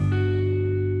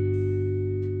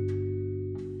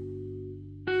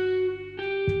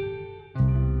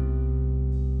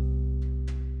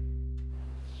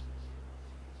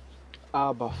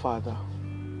Abba, Father,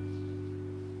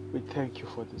 we thank you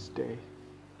for this day.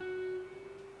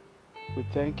 We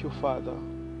thank you, Father,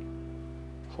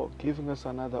 for giving us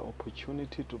another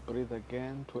opportunity to breathe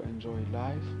again, to enjoy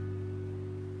life.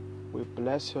 We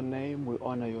bless your name, we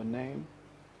honor your name.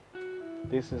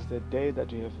 This is the day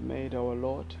that you have made, our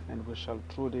Lord, and we shall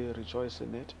truly rejoice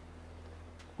in it.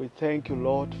 We thank you,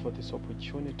 Lord, for this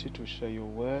opportunity to share your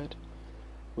word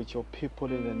with your people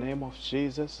in the name of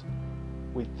Jesus.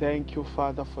 We thank you,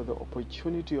 Father, for the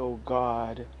opportunity, O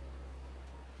God,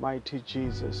 mighty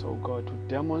Jesus, O God, to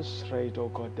demonstrate, O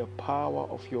God, the power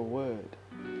of your word.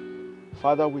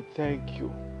 Father, we thank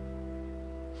you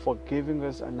for giving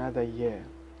us another year.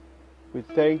 We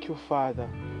thank you, Father,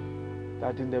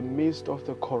 that in the midst of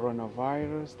the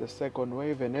coronavirus, the second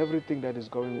wave, and everything that is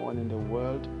going on in the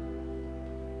world,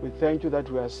 we thank you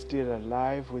that we are still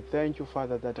alive. We thank you,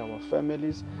 Father, that our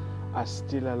families are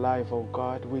still alive, oh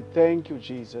God. We thank you,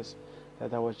 Jesus,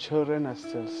 that our children are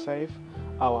still safe.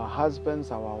 Our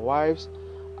husbands, our wives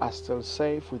are still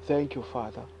safe. We thank you,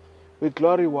 Father. We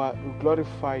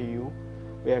glorify you.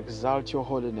 We exalt your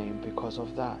holy name because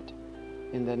of that.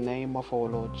 In the name of our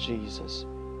Lord Jesus.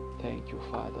 Thank you,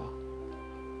 Father.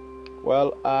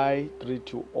 Well, I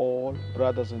greet you all,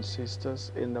 brothers and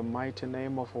sisters, in the mighty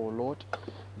name of our Lord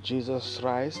Jesus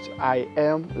Christ. I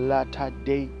am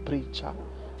Latter-day Preacher.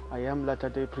 I am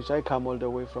Latter-day Preacher. I come all the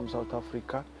way from South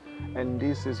Africa, and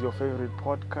this is your favorite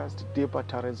podcast, Deep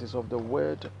Utterances of the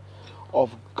Word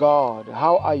of God.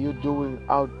 How are you doing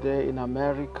out there in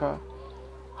America?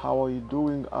 How are you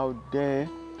doing out there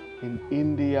in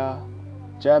India,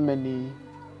 Germany,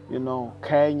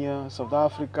 Kenya, South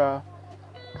Africa,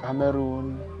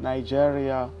 Cameroon,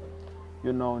 Nigeria,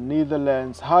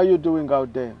 Netherlands? How are you doing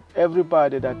out there?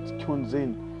 Everybody that tunes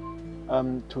in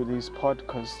to this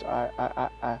podcast,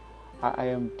 I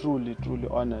am truly, truly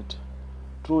honored.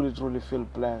 Truly, truly feel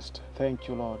blessed. Thank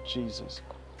you, Lord Jesus.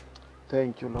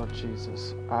 Thank you, Lord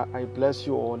Jesus. I bless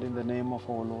you all in the name of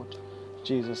our Lord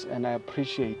Jesus, and I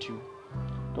appreciate you.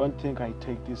 Don't think I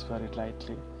take this very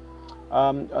lightly.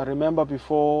 Remember,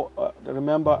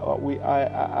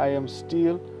 I am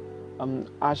still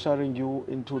ushering you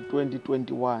into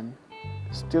 2021.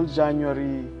 Still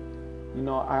January.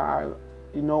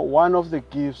 One of the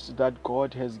gifts that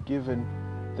God has given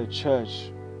the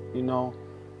church,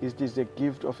 is the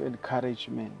gift of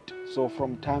encouragement. So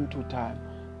from time to time,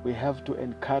 we have to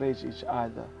encourage each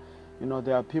other.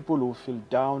 There are people who feel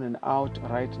down and out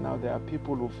right now. There are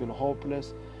people who feel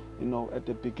hopeless, at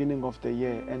the beginning of the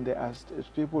year. And there are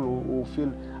people who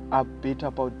feel upbeat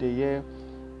about the year.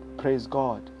 Praise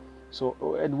God. So,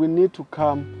 and we need to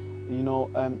come,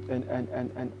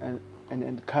 and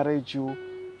encourage you,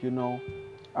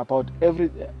 about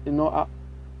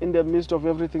in the midst of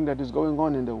everything that is going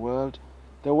on in the world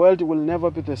will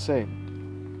never be the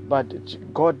same.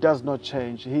 But God does not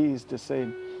change. He is the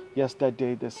same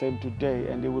yesterday, the same today,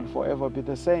 and He will forever be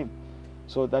the same.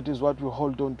 So that is what we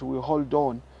hold on to. We hold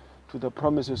on to the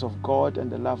promises of God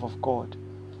and the love of God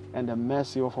and the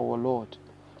mercy of our Lord.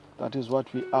 That is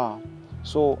what we are.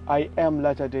 So I am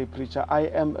Latter-day Preacher. I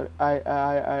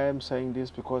am saying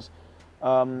this because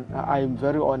I am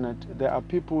very honored. There are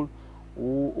people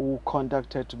who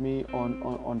contacted me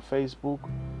on Facebook.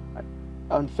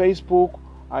 On Facebook,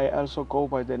 I also go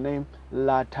by the name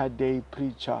Latter-day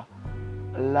Preacher.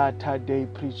 Latter-day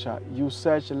Preacher. You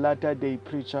search Latter-day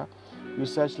Preacher.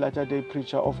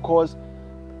 Of course,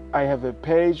 I have a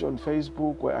page on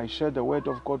Facebook where I share the Word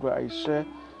of God, where I share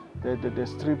the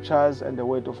scriptures and the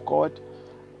Word of God.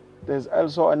 There's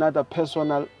also another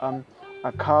personal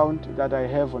account that I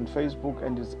have on Facebook,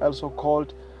 and it's also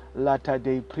called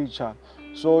Latter-day Preacher.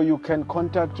 So you can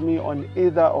contact me on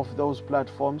either of those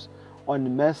platforms,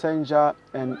 on Messenger,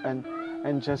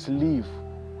 and just leave,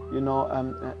 and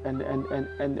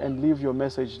leave your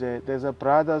message there. There are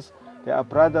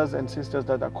brothers and sisters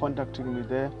that are contacting me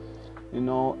there,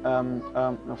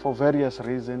 for various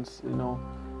reasons.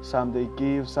 Some they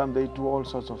give, some they do all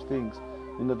sorts of things.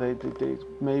 They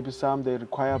maybe some they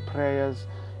require prayers.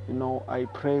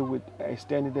 I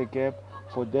stand in the gap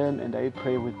for them, and I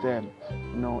pray with them,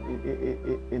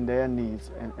 in their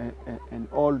needs and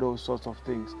all those sorts of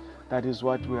things. That is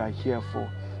what we are here for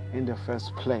in the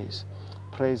first place.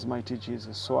 Praise mighty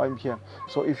Jesus. So I'm here.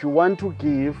 So if you want to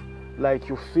give, like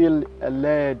you feel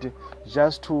led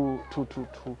just to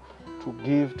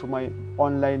give to my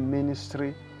online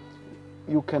ministry,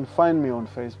 you can find me on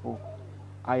Facebook.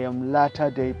 I am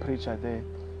Latter-day Preacher there.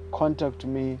 Contact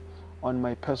me on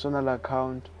my personal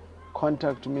account.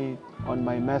 Contact me on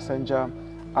my messenger.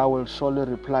 I will surely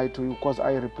reply to you, because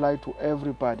I reply to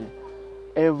everybody.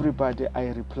 Everybody I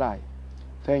reply.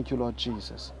 Thank you, Lord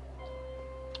Jesus.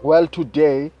 Well,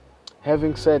 today,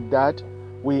 having said that,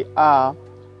 we are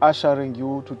ushering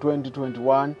you to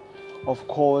 2021, of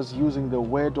course, using the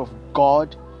word of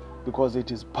God, because it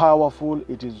is powerful,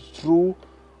 it is true.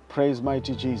 Praise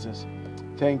mighty Jesus.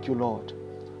 Thank you, Lord.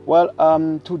 Well,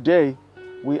 today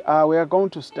we are going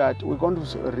to start. We're going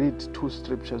to read two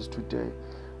scriptures today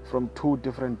from two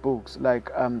different books.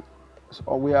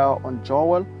 So we are on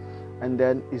Joel and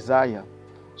then Isaiah.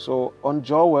 So on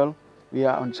Joel we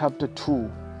are on chapter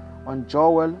 2. On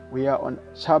Joel we are on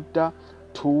chapter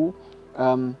 2.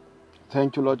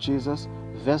 Thank you, Lord Jesus.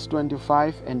 Verse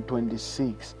 25 and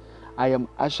 26. I am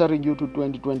ushering you to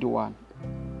 2021.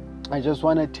 I just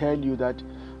want to tell you that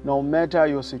no matter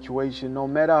your situation, no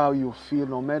matter how you feel,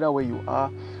 no matter where you are,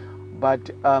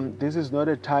 but this is not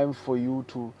a time for you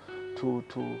to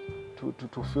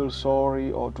feel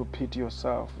sorry or to pity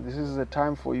yourself. This is a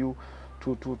time for you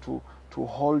to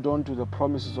hold on to the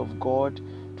promises of God,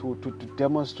 to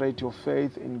demonstrate your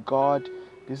faith in God.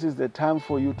 This is the time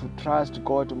for you to trust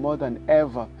God more than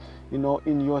ever.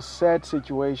 In your sad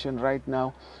situation right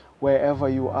now, wherever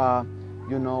you are,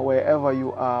 wherever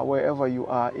you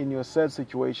are in your sad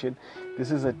situation,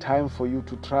 this is a time for you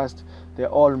to trust the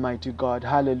Almighty God.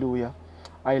 Hallelujah.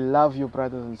 I love you,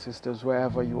 brothers and sisters,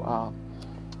 wherever you are.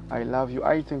 I love you.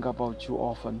 I think about you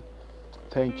often.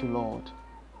 Thank you, Lord.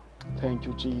 Thank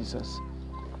you, Jesus.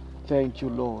 Thank you,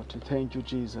 Lord. Thank you,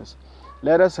 Jesus.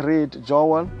 Let us read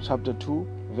Joel chapter 2,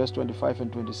 verse 25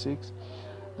 and 26.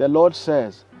 The Lord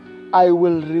says, I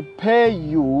will repay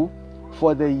you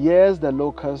for the years the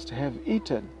locusts have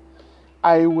eaten.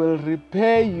 I will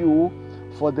repay you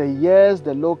for the years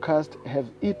the locusts have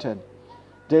eaten.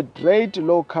 The great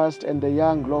locust and the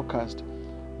young locust,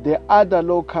 the other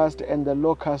locust and the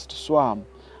locust swarm.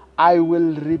 I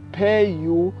will repay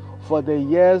you for the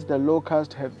years the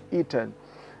locusts have eaten.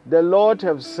 The Lord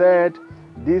have said,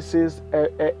 this is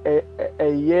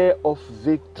a year of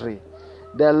victory.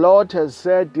 The Lord has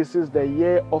said, this is the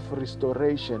year of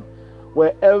restoration,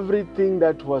 where everything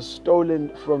that was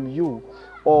stolen from you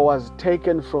or was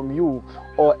taken from you,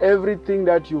 or everything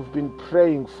that you've been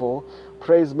praying for,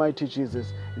 praise mighty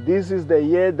Jesus, this is the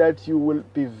year that you will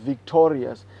be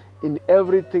victorious in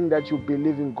everything that you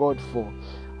believe in God for.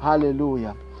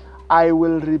 Hallelujah. I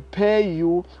will repay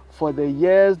you for the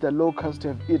years the locusts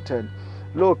have eaten.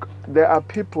 Look, there are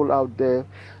people out there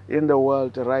in the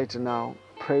world right now,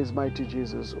 praise mighty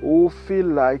Jesus, who feel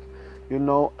like,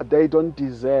 they don't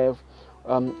deserve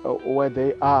where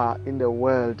they are in the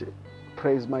world.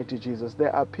 Praise mighty Jesus.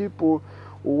 There are people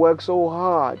who work so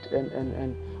hard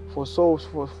and for so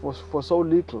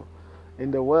little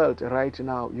in the world right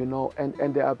now,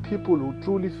 and there are people who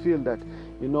truly feel that,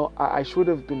 I should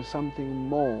have been something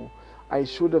more. I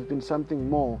should have been something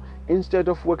more. Instead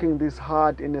of working this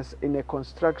hard in a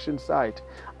construction site,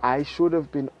 I should have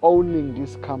been owning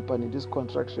this company, this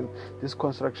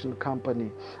construction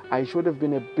company. I should have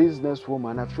been a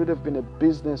businesswoman. I should have been a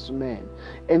businessman.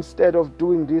 Instead of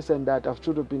doing this and that, I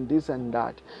should have been this and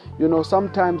that.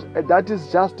 Sometimes that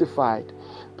is justified.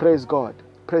 Praise God.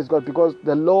 Praise God, because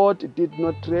the Lord did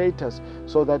not create us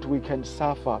so that we can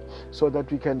suffer,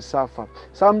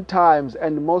 Sometimes,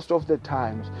 and most of the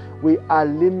times, we are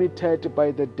limited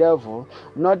by the devil,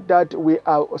 not that we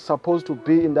are supposed to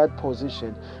be in that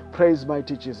position. Praise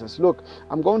mighty Jesus. Look,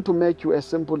 I'm going to make you a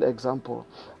simple example.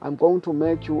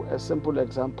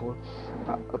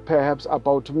 Perhaps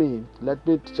about me. Let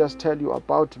me just tell you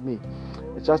about me,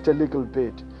 just a little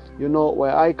bit.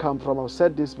 Where I come from, I've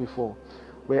said this before.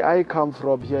 Where I come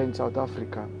from here in South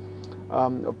Africa,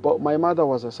 but my mother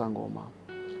was a Sangoma.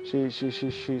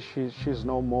 She's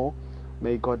no more.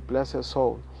 May God bless her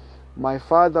soul. My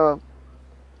father,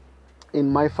 in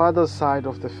my father's side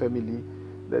of the family,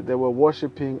 they were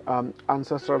worshipping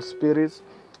ancestral spirits,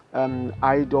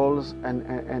 idols,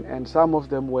 and some of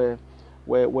them were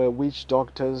witch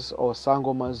doctors or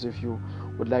Sangomas, if you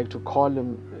would like to call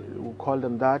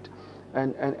them that.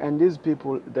 And these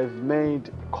people, they've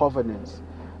made covenants,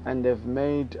 and they've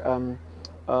made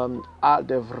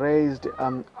they've raised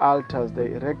altars.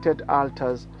 They erected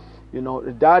altars.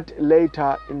 That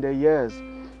later in the years,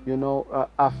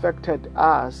 affected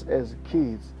us as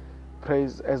kids,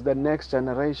 as the next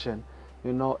generation,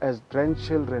 as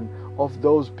grandchildren of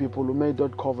those people who made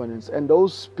those covenants. And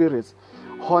those spirits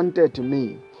haunted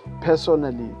me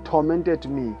personally, tormented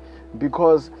me,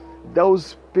 because those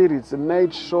spirits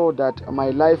made sure that my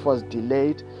life was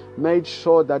delayed, made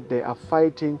sure that they are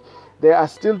fighting. They are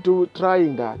still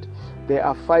trying that. They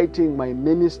are fighting my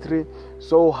ministry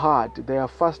so hard. They are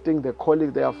fasting the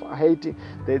calling. They are hating.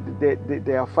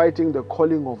 They are fighting the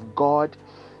calling of God.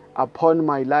 upon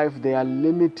my life, they are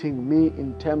limiting me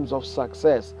in terms of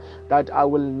success, that I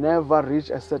will never reach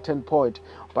a certain point,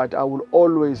 but I will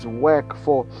always work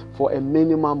for a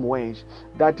minimum wage.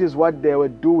 That is what they were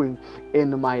doing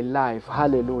in my life.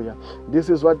 Hallelujah. This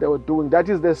is what they were doing. That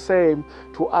is the same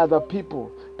to other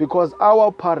people, because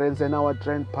our parents and our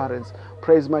grandparents,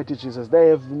 praise mighty Jesus, they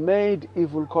have made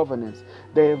evil covenants.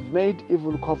 They have made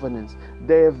evil covenants.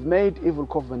 They have made evil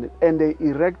covenants, and they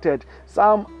erected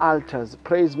some altars.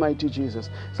 Praise mighty Jesus.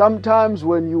 Sometimes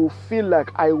when you feel like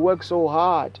I work so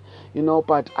hard,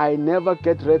 but I never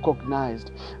get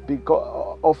recognized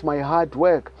because of my hard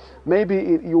work.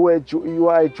 Maybe you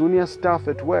are a junior staff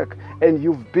at work, and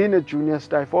you've been a junior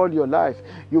staff all your life.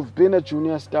 You've been a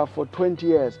junior staff for 20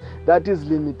 years. That is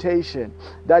limitation.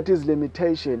 That is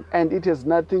limitation, and it has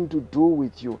nothing to do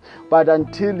with you. But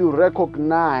until you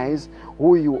recognize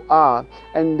who you are,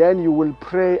 and then you will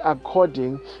pray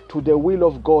according to the will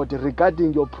of God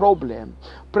regarding your problem.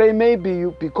 Pray maybe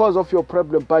because of your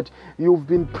problem, but you've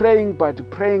been praying, but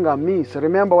praying amiss.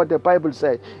 Remember what the Bible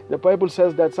said. The Bible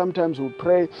says that sometimes we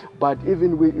pray, but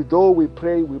even though we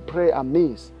pray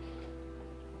amiss.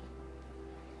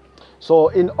 So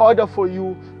in order for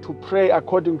you to pray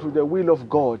according to the will of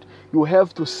God, you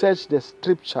have to search the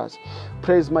scriptures.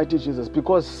 Praise mighty Jesus.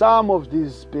 Because some of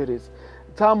these spirits,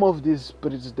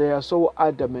 they are so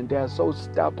adamant, they are so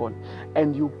stubborn.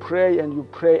 And you pray, and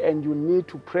you need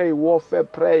to pray warfare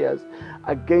prayers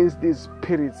against these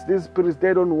spirits. These spirits,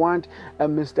 they don't want a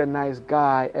Mr. Nice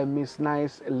Guy, a Miss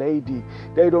Nice Lady.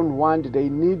 They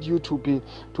need you to be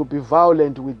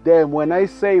violent with them. When I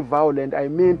say violent, I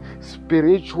mean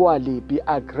spiritually be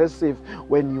aggressive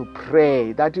when you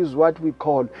pray. That is what we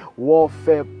call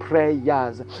warfare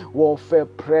prayers. Warfare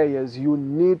prayers. You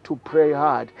need to pray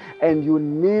hard, and you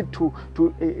need to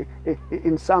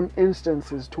in some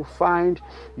instances to find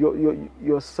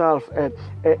yourself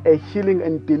a healing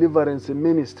and deliverance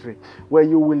ministry where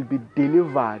you will be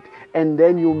delivered, and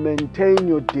then you maintain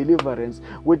your deliverance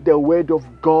with the word of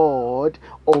God,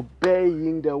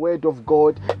 obeying the word of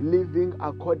God, living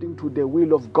according to the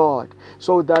will of God,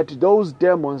 so that those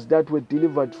demons that were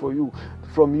delivered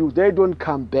from you, they don't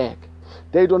come back.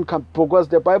 They don't come, because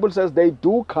the Bible says they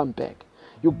do come back.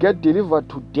 You get delivered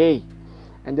today,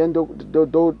 and then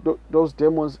those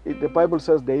demons, the Bible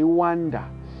says they wander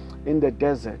in the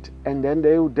desert, and then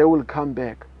they will come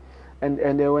back. And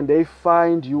when they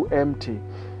find you empty,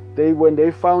 when they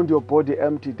found your body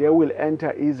empty, they will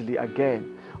enter easily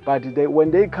again. But when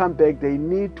they come back, they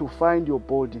need to find your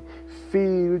body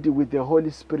filled with the Holy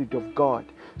Spirit of God,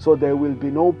 so there will be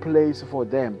no place for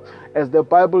them. As the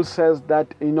Bible says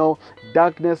that,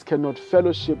 darkness cannot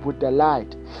fellowship with the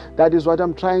light. That is what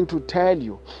I'm trying to tell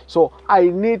you. So I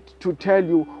need to tell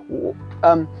you,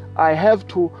 I have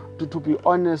to be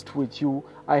honest with you.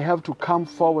 I have to come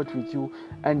forward with you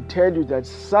and tell you that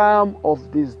some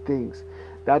of these things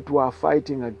that we are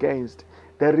fighting against,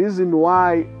 the reason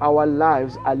why our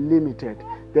lives are limited,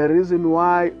 the reason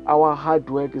why our hard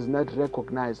work is not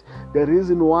recognized, the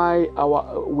reason why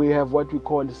we have what we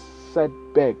call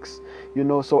setbacks,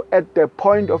 so at the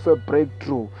point of a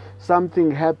breakthrough,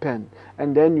 something happened,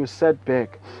 and then you set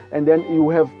back, and then you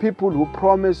have people who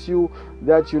promise you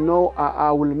that,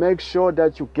 I will make sure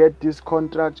that you get this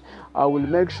contract, I will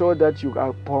make sure that you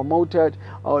are promoted,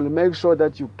 I will make sure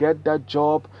that you get that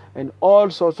job, and all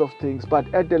sorts of things.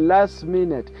 But at the last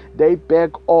minute, they back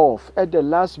off. At the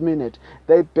last minute,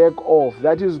 they back off.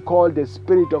 That is called the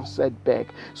spirit of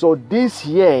setback. So this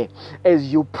year,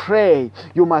 as you pray,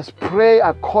 you must pray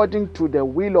according to the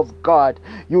will of God.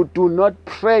 You do not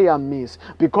pray amiss,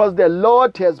 because the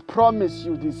Lord has promised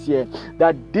you this year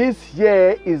that this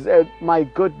year is my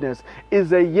goodness,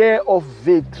 is a year of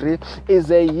victory,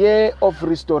 is a year of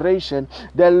restoration.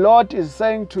 The Lord is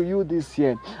saying to you this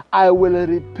year, I will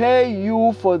repay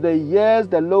you for the years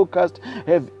the locusts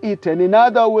have eaten. In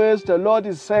other words, the Lord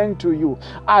is saying to you,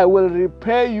 I will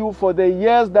repay you for the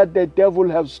years that the devil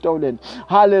has stolen.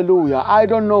 Hallelujah. I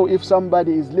don't know if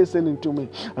somebody is listening to me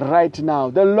right now.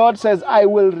 The Lord says, I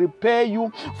will repay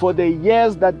you for the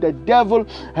years that the devil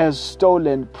has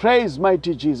stolen. Praise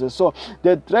mighty Jesus. So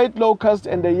the great locust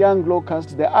and the young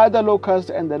locust, the other locust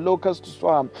and the locust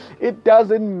swarm, it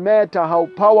doesn't matter how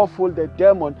powerful the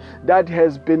demon that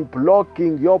has been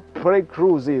blocking your your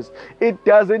breakthroughs is. It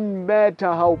doesn't matter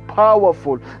how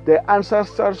powerful the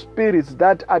ancestral spirits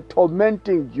that are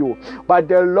tormenting you, but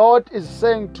the Lord is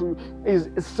saying to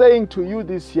you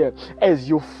this year, as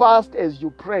you fast, as you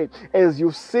pray, as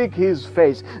you seek His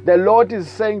face, the Lord is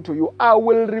saying to you, I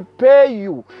will repay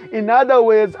you. In other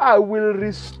words, I will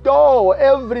restore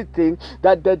everything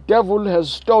that the devil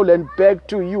has stolen back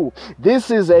to you.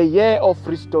 This is a year of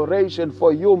restoration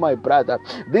for you, my brother.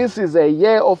 This is a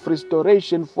year of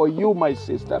restoration for you, my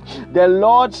sister. The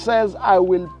Lord says, I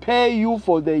will pay you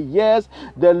for the years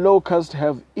the locusts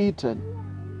have eaten.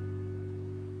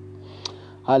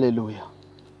 Hallelujah.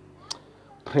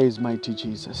 Praise mighty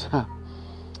Jesus.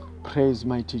 Praise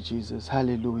mighty Jesus.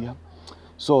 Hallelujah.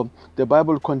 So the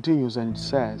Bible continues and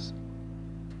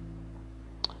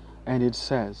it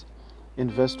says in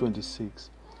verse 26,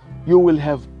 you will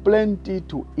have plenty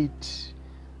to eat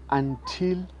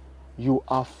until you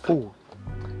are full.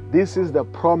 This is the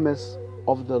promise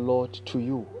of the Lord to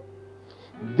you.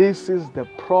 This is the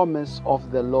promise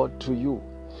of the Lord to you.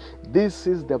 This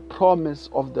is the promise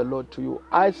of the Lord to you.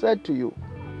 I said to you,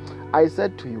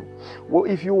 well,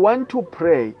 if you want to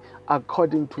pray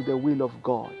according to the will of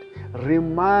God,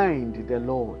 remind the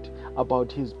Lord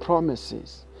about His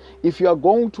promises. If you are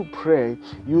going to pray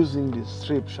using the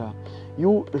scripture,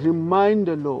 you remind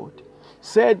the Lord.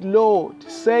 Say, Lord,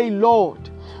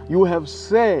 you have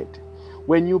said.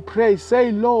 When you pray,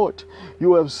 say, Lord,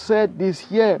 you have said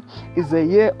this year is a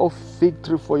year of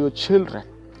victory for your children.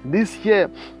 This year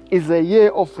is a year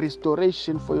of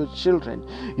restoration for your children.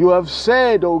 You have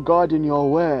said, oh God, in your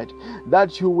word,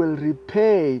 that you will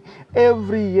repay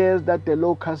every year that the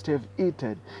locusts have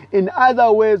eaten. In other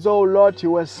words, oh Lord,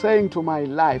 you were saying to my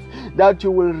life that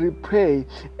you will repay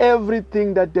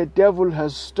everything that the devil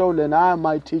has stolen.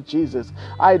 Mighty Jesus.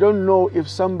 I don't know if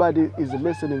somebody is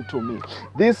listening to me.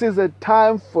 This is a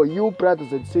time for you,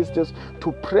 brothers and sisters,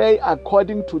 to pray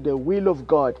according to the will of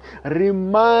God.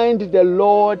 Remind the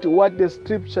Lord what the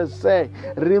scriptures say.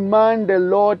 Remind the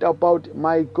Lord about,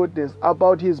 my goodness,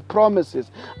 about His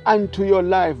promises unto your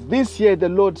life. This year the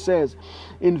Lord says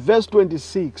in verse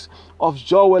 26 of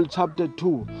Joel chapter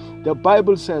 2, the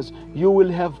Bible says, you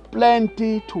will have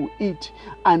plenty to eat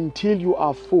until you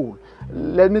are full.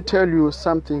 Let me tell you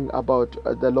something about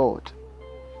the Lord.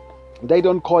 They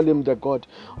don't call Him the God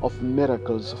of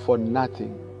miracles for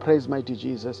nothing. Praise mighty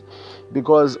Jesus.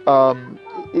 Because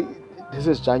this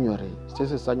is January.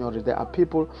 There are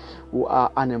people who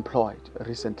are unemployed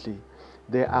recently.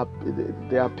 There are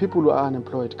people who are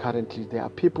unemployed currently. There are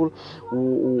people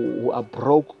who are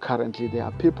broke currently. There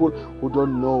are people who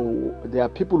don't know. There are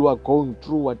people who are going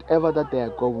through whatever that they are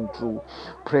going through.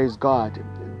 Praise God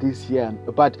this year.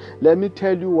 But let me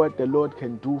tell you what the Lord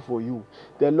can do for you.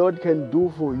 The Lord can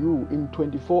do for you in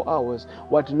 24 hours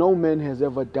what no man has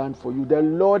ever done for you. The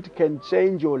Lord can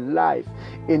change your life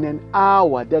in an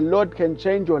hour. The Lord can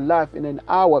change your life in an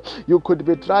hour. You could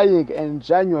be trying in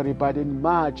January, but in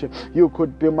March, you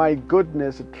could be, my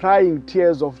goodness, crying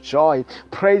tears of joy,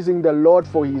 praising the Lord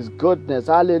for His goodness.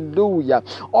 Hallelujah.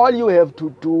 All you have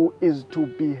to do is to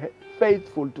be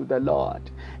faithful to the Lord.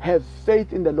 Have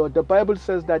faith in the Lord. The Bible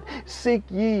says that seek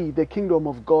ye the kingdom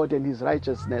of God and His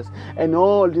righteousness, and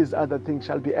all these other things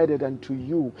shall be added unto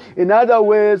you. In other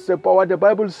words, what the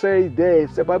Bible says there,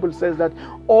 the Bible says that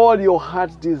all your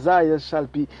heart's desires shall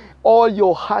be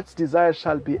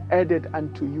added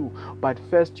unto you. But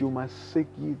first you must seek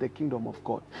ye the kingdom of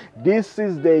God. This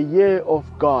is the year of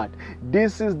God.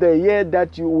 This is the year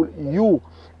that you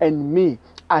and me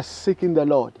are seeking the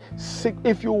Lord.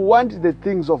 If you want the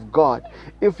things of God,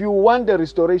 if you want the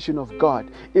restoration of God,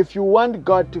 if you want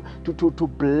God to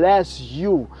bless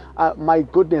you, my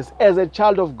goodness, as a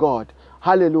child of God,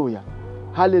 hallelujah,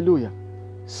 hallelujah,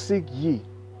 seek ye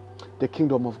the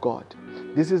kingdom of God.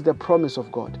 This is the promise of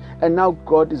God. And now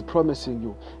God is promising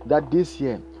you that this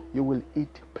year you will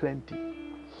eat plenty.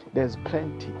 There's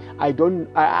plenty. I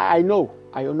know,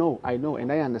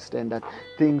 and I understand that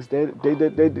things they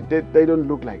don't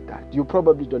look like that. You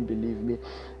probably don't believe me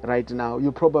right now.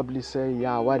 You probably say,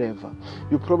 yeah, whatever.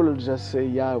 You probably just say,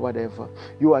 yeah, whatever.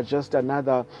 You are just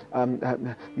another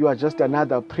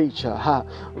preacher,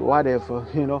 whatever.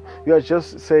 You are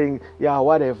just saying, yeah,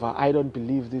 whatever. I don't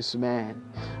believe this man.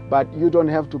 But you don't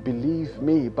have to believe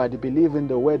me, but believe in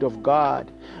the word of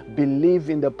God. Believe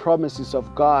in the promises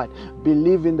of God.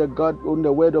 Believe in the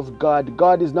word of God.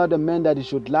 God is not a man that He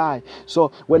should lie.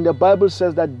 So when the Bible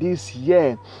says that this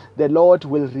year the Lord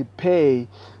will repay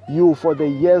you for the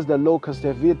years the locusts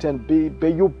have eaten.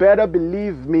 You better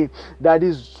believe me, that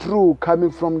is true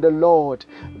coming from the Lord.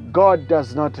 God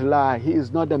does not lie. He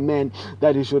is not a man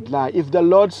that he should lie. If the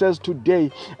Lord says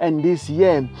today and this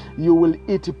year you will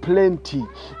eat plenty,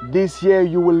 this year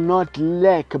you will not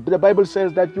lack. The Bible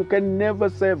says that you can never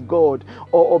serve God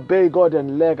or obey God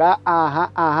and lack.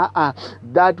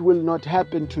 That will not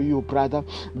happen to you, brother.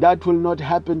 That will not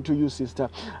happen to you, sister.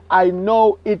 I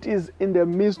know it is in the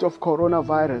midst of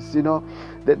coronavirus. You know,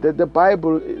 the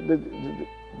Bible,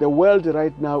 the world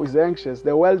right now is anxious.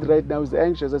 The world right now is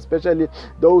anxious, especially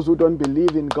those who don't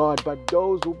believe in God. But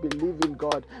those who believe in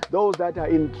God, those that are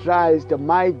in Christ,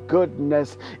 my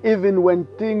goodness, even when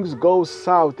things go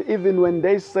south, even when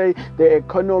they say the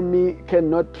economy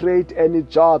cannot create any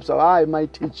jobs,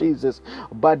 mighty Jesus,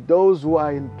 but those who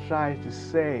are in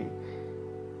Christ say,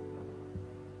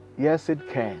 yes, it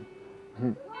can.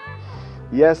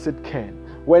 Yes, it can.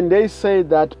 When they say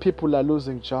that people are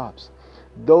losing jobs,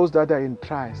 those that are in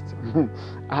Christ,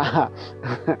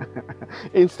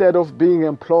 instead of being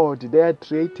employed, they are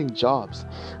creating jobs.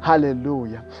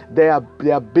 Hallelujah.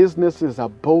 Their businesses are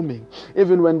booming.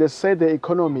 Even when they say the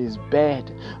economy is bad,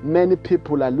 many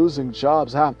people are losing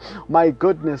jobs. My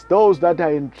goodness, those that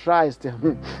are in Christ,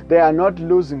 they are not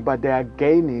losing, but they are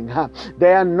gaining.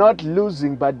 They are not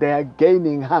losing, but they are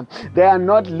gaining. They are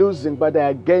not losing, but they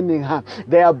are gaining.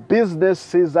 Their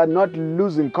businesses are not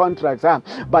losing contracts,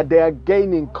 but they are gaining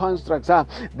contracts.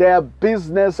 Their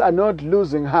business are not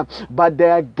losing, but they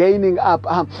are gaining up,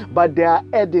 but they are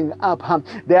adding up.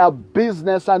 Their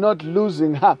business are not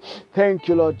losing. Thank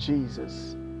you, Lord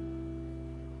Jesus.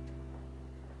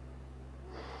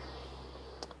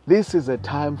 This is a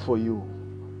time for you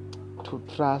to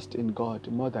trust in God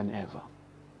more than ever.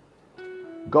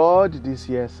 God this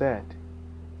year said,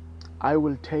 I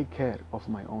will take care of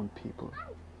my own people.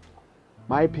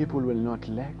 My people will not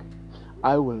lack.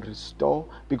 I will restore,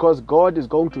 because God is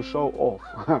going to show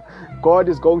off. God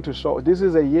is going to show. This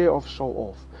is a year of show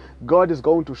off. God is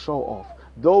going to show off.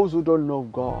 Those who don't know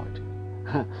God,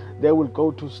 they will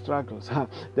go through struggles.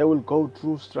 They will go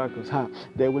through struggles.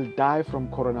 They will die from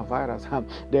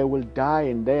coronavirus. They will die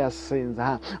in their sins.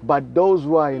 But those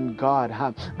who are in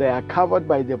God, they are covered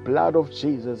by the blood of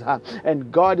Jesus. And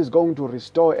God is going to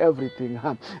restore everything.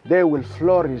 They will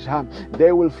flourish.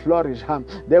 They will flourish.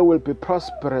 They will be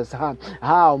prosperous.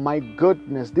 How, my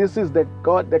goodness, this is the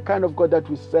God, the kind of God that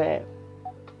we serve.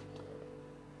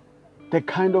 The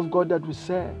kind of God that we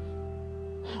serve.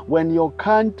 When your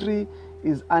country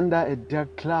is under a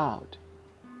dark cloud,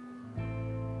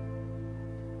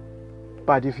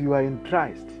 but if you are in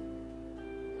Christ,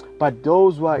 but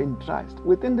those who are in Christ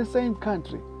within the same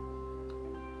country,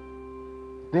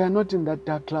 they are not in that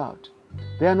dark cloud.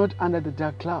 They are not under the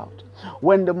dark cloud.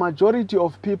 When the majority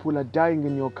of people are dying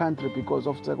in your country because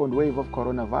of second wave of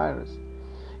coronavirus,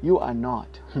 you are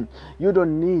not. You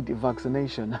don't need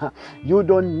vaccination. You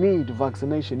don't need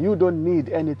vaccination. You don't need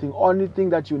anything. Only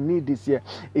thing that you need this year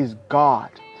is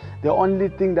God. The only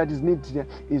thing that is needed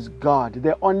is God.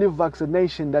 The only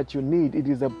vaccination that you need, it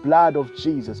is the blood of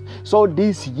Jesus. So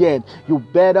this year, you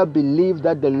better believe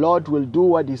that the Lord will do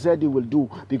what He said He will do,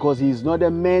 because He is not a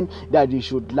man that He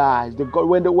should lie.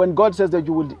 When God says that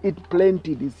you will eat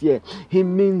plenty this year, He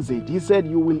means it. He said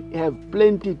you will have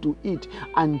plenty to eat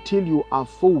until you are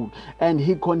full. And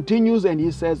He continues and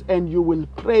He says, and you will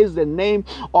praise the name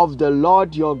of the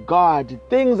Lord your God.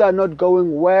 Things are not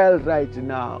going well right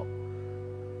now.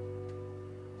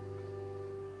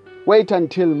 Wait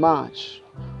until March,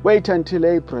 wait until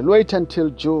April, wait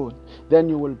until June, then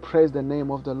you will praise the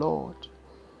name of the Lord.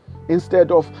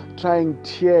 Instead of trying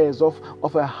tears of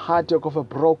a heartache, of a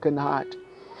broken heart.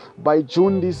 By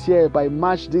June this year, by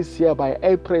March this year, by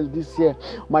April this year,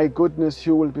 my goodness,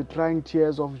 you will be crying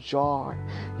tears of joy.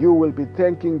 You will be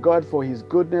thanking God for His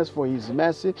goodness, for His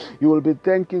mercy. You will be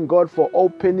thanking God for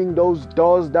opening those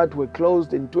doors that were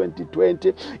closed in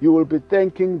 2020. You will be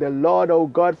thanking the Lord, oh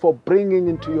God, for bringing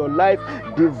into your life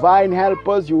divine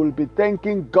helpers. You will be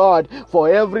thanking God for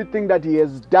everything that He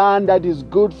has done that is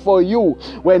good for you.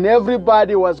 When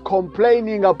everybody was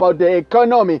complaining about the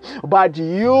economy, but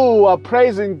you are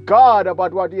praising God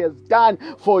about what He has done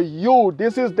for you.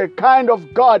 This is the kind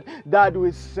of God that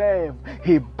we serve.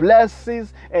 He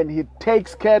blesses and He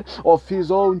takes care of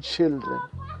His own children.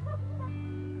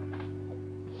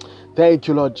 Thank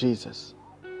you, Lord Jesus.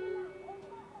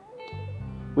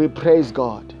 We praise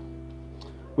God.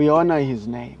 We honor His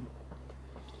name.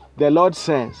 The Lord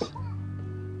says,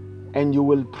 and you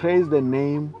will praise the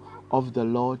name of the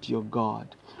Lord your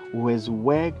God, who has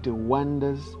worked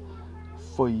wonders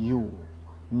for you.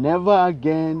 Never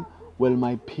again will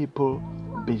my people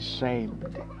be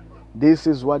shamed. This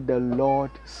is what the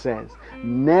Lord says.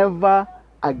 Never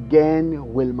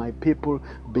again will my people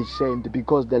be shamed,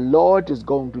 because the Lord is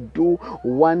going to do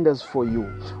wonders for you.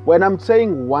 When I'm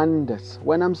saying wonders,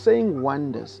 I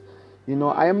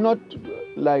am not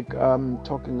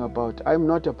talking about, I'm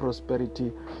not a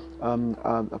prosperity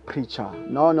a preacher.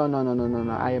 No.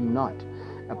 I am not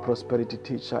a prosperity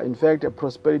teacher. In fact, a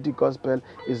prosperity gospel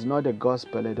is not a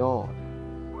gospel at all.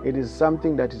 It is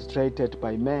something that is created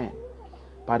by man.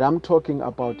 But I'm talking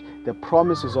about the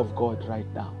promises of God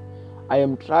right now. I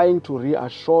am trying to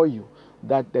reassure you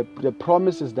that the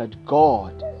promises that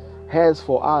God has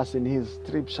for us in His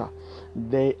scripture,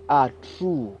 they are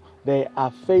true, they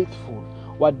are faithful.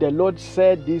 What the Lord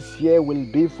said this year will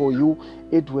be for you,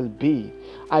 it will be.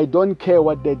 I don't care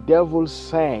what the devil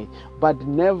say, but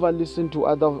never listen to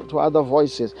other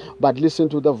voices, but listen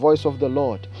to the voice of the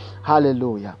Lord.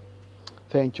 Hallelujah.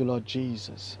 Thank you, Lord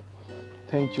Jesus.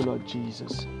 Thank you, Lord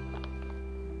Jesus.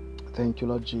 Thank you,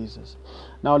 Lord Jesus.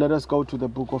 Now let us go to the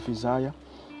book of Isaiah.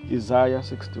 Isaiah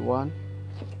 61.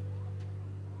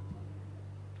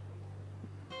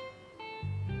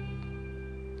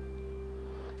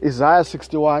 Isaiah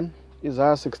 61.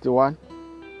 Isaiah 61.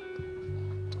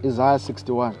 Isaiah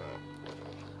 61.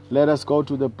 Let us go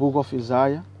to the book of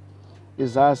Isaiah.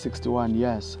 Isaiah 61,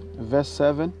 yes. Verse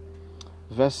 7.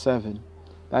 Verse 7.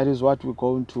 That is what we're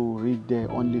going to read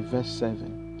there. Only verse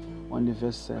 7. Only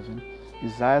verse 7.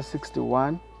 Isaiah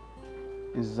 61.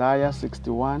 Isaiah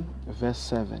 61, verse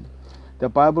 7. The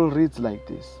Bible reads like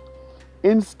this.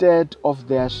 Instead of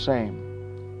their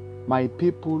shame, my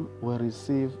people will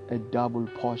receive a double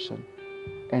portion.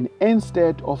 And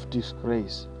instead of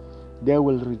disgrace, they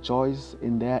will rejoice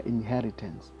in their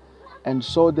inheritance. And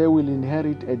so they will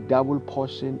inherit a double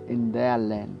portion in their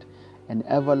land. And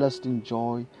everlasting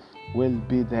joy will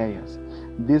be theirs.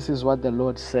 This is what the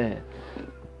Lord said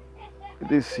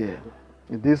this year.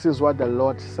 This is what the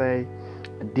Lord said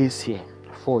this year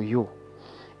for you.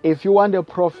 If you want a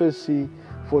prophecy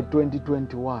for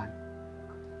 2021,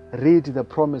 read the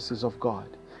promises of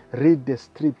God. Read the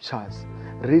scriptures.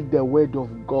 Read the word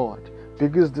of God.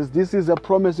 Because this is a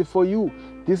promise for you.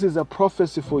 This is a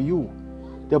prophecy for you.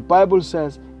 The Bible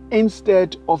says,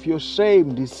 instead of your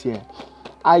shame this year,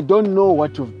 I don't know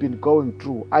what you've been going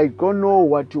through. I don't know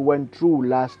what you went through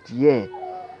last year.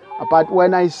 But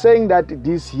when I'm saying that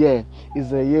this year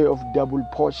is a year of double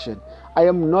portion, I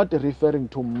am not referring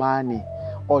to money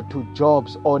or to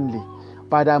jobs only,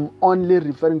 but I'm only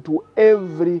referring to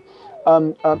every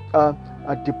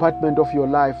department of your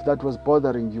life that was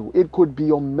bothering you. It could be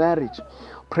your marriage.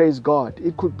 Praise God.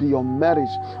 It could be your marriage.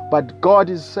 But God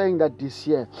is saying that this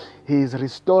year He is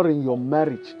restoring your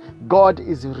marriage. God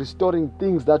is restoring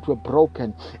things that were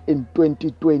broken in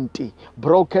 2020.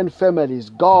 Broken families.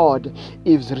 God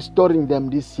is restoring them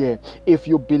this year. If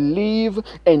you believe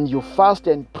and you fast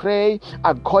and pray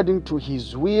according to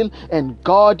His will, and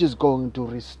God is going to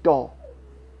restore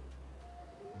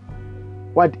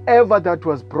whatever that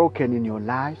was broken in your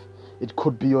life. It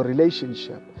could be your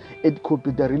relationship. It could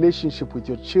be the relationship with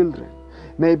your children.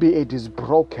 Maybe it is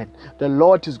broken. The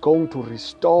Lord is going to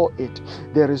restore it.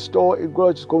 God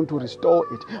is going to restore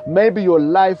it. Maybe your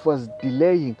life was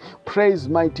delaying. Praise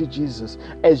mighty Jesus.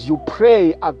 As you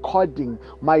pray according,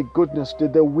 my goodness, to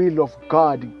the will of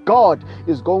God, God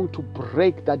is going to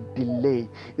break that delay.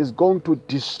 Is going to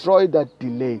destroy that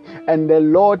delay. And the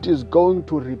Lord is going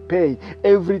to repay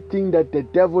everything that the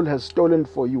devil has stolen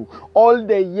for you. All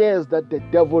the years that the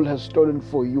devil has stolen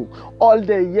for you. All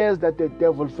the years that the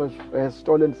devil has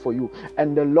stolen for you,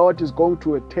 and the Lord is going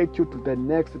to take you to the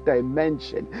next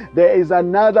dimension. There is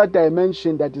another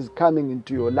dimension that is coming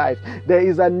into your life. There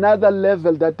is another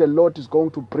level that the Lord is going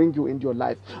to bring you into your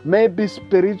life. Maybe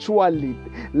spiritually,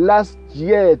 last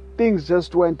year things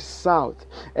just went south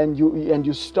and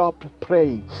you stopped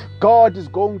praying. God is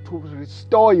going to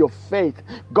restore your faith.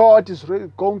 God is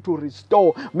going to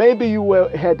restore. Maybe you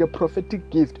had a prophetic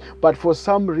gift, but for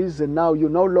some reason now you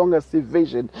no longer see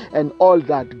vision and all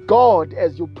that. God,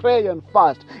 as you pray and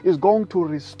fast, is going to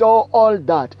restore all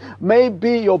that.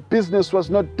 Maybe your business was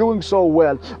not doing so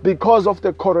well because of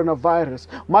the coronavirus.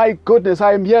 My goodness,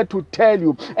 I am here to tell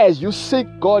you, as you seek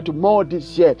God more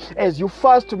this year, as you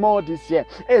fast more this year,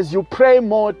 as you pray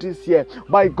more this year,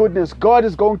 my goodness, God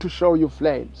is going to show you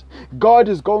flames. God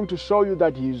is going to show you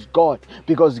that He is God,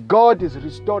 because God is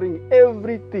restoring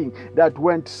everything that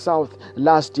went south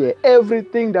last year,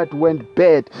 everything that went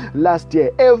bad last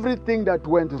year, everything that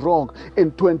went wrong.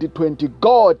 in 2020.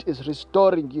 God is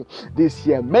restoring you this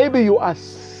year. Maybe you are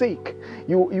sick.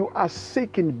 You are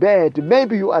sick in bed.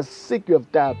 Maybe you are sick. You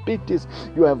have diabetes.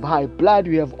 You have high blood.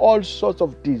 You have all sorts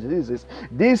of diseases.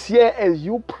 This year, as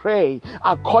you pray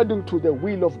according to the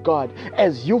will of God,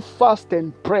 as you fast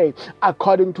and pray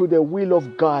according to the will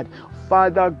of God,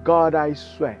 Father God, I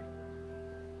swear,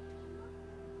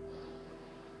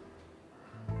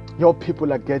 your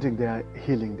people are getting their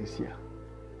healing this year.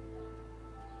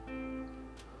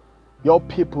 Your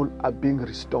people are being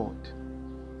restored.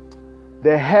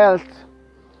 The health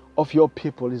of your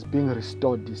people is being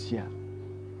restored this year.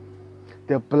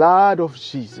 The blood of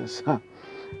Jesus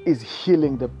is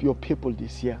healing your people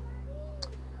this year.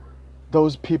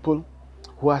 Those people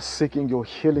who are seeking your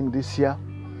healing this year,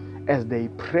 as they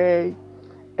pray,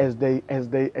 as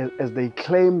they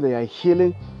claim they are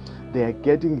healing, they are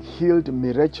getting healed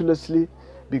miraculously,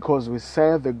 because we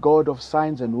serve a God of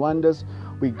signs and wonders.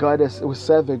 We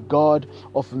serve a God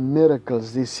of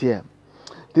miracles this year.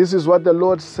 This is what the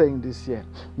Lord's saying this year.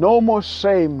 No more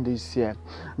shame this year.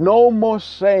 No more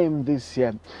shame this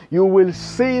year. You will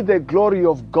see the glory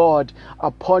of God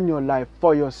upon your life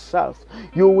for yourself.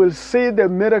 You will see the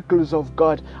miracles of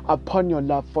God upon your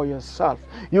life for yourself.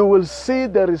 You will see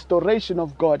the restoration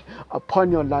of God upon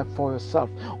your life for yourself.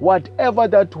 Whatever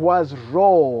that was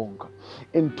wrong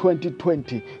in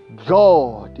 2020,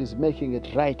 God is making it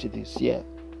right this year.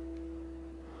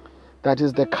 That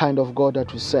is the kind of God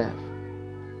that we serve.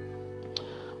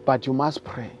 But you must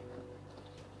pray.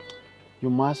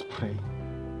 You must pray.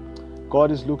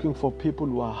 God is looking for people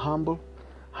who are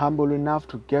humble enough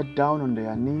to get down on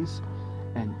their knees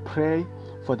and pray.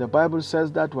 For the Bible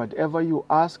says that whatever you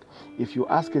ask, if you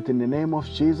ask it in the name of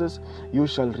Jesus, you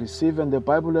shall receive. And the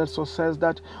Bible also says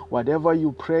that whatever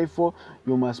you pray for,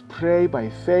 you must pray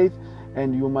by faith.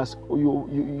 And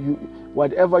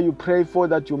whatever you pray for,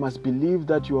 that you must believe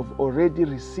that you have already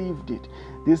received it.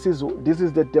 This is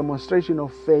the demonstration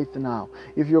of faith now.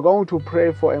 If you're going to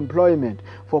pray for employment,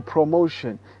 for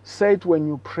promotion, say it when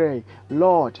you pray,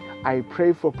 Lord, I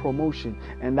pray for promotion,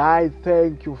 and I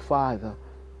thank you, Father,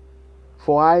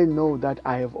 for I know that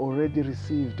I have already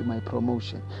received my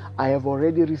promotion. I have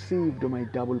already received my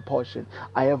double portion.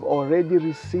 I have already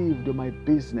received my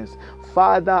business.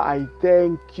 Father, I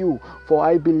thank you, for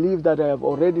I believe that I have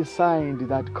already signed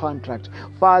that contract.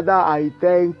 Father, I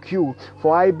thank you,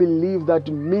 for I believe that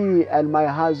me and my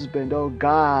husband, oh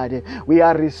God, we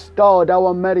are restored.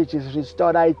 Our marriage is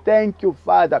restored. I thank you,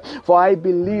 Father, for I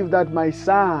believe that my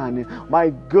son, my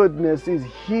goodness, is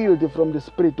healed from the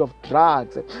spirit of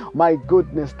drugs. My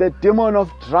goodness, the demon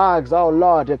of drugs, our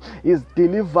Lord, is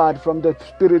delivered from the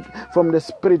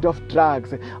spirit of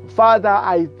drugs. Father,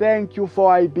 I thank you, for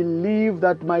I believe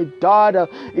that my daughter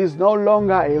is no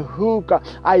longer a hook.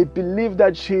 I believe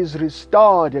that she is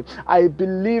restored. I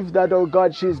believe that, oh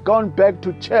God, she's gone back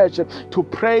to church to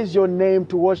praise your name,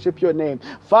 to worship your name.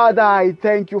 Father, I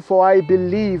thank you, for I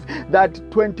believe that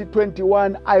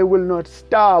 2021 I will not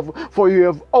starve, for you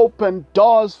have opened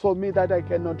doors for me that I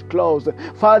cannot close.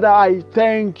 Father, I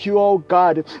thank you, oh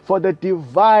God, for the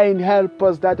divine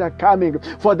helpers that are coming,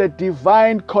 for the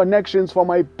divine connections for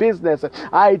my business.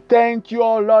 I thank you,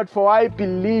 oh Lord, for I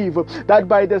believe that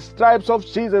by the stripes of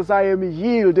Jesus I am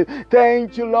healed.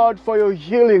 Thank you, Lord, for your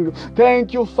healing.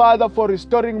 Thank you, Father, for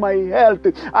restoring my health.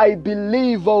 I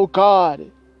believe, oh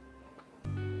God.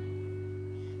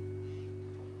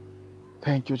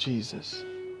 Thank you, Jesus.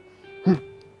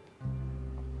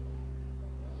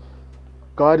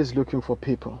 God is looking for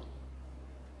people.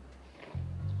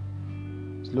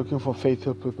 He's looking for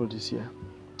faithful people this year.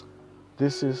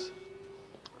 This is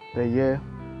the year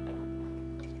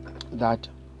that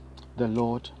the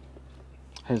Lord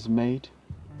has made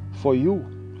for you,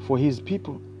 for His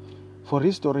people, for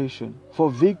restoration,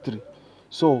 for victory.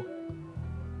 So,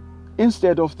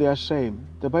 instead of their shame,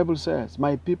 the Bible says,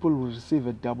 my people will receive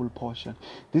a double portion.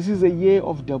 This is a year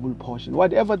of double portion.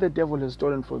 Whatever the devil has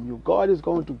stolen from you, God is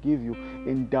going to give you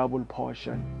in double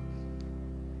portion.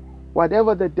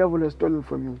 Whatever the devil has stolen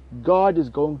from you, God is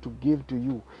going to give to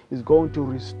you, is going to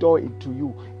restore it to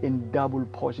you in double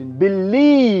portion.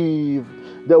 Believe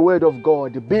the word of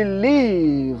God.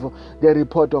 Believe the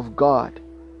report of God.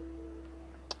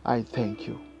 I thank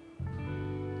you.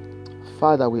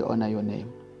 Father, we honor your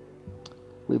name.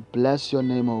 We bless your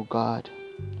name, O God.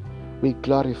 We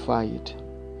glorify it.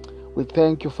 We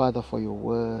thank you, Father, for your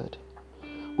word.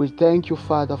 We thank you,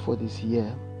 Father, for this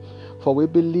year. For we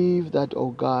believe that, O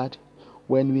God,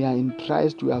 when we are in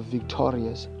Christ, we are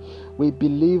victorious. We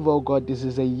believe, O God, this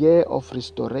is a year of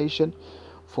restoration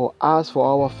for us, for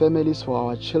our families, for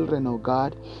our children, O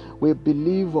God. We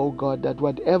believe, O God, that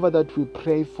whatever that we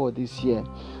pray for this year,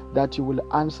 that you will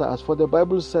answer us. For the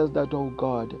Bible says that, oh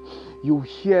God, you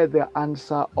hear the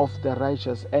answer of the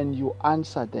righteous and you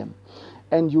answer them.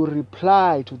 And you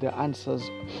reply to the answers,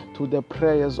 to the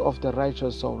prayers of the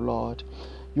righteous, oh Lord.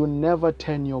 You never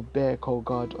turn your back, oh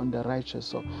God, on the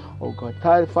righteous, oh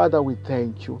God. Father, we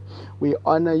thank you. We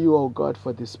honor you, oh God,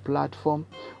 for this platform.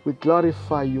 We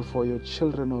glorify you for your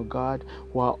children, oh God,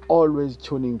 who are always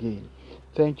tuning in.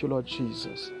 Thank you, Lord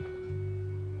Jesus.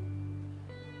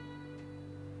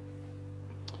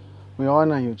 We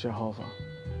honor you, Jehovah.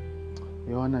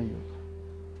 We honor you.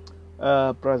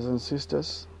 Brothers and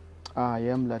sisters, I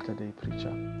am Latter-day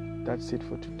Preacher. That's it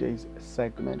for today's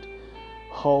segment.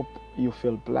 Hope you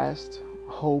feel blessed.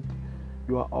 Hope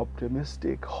you are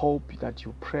optimistic. Hope that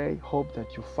you pray. Hope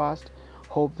that you fast.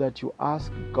 Hope that you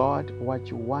ask God what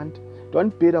you want.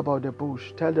 Don't beat about the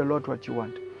bush. Tell the Lord what you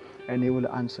want, and He will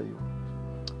answer you.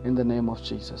 In the name of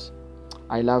Jesus.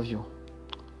 I love you.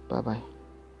 Bye-bye.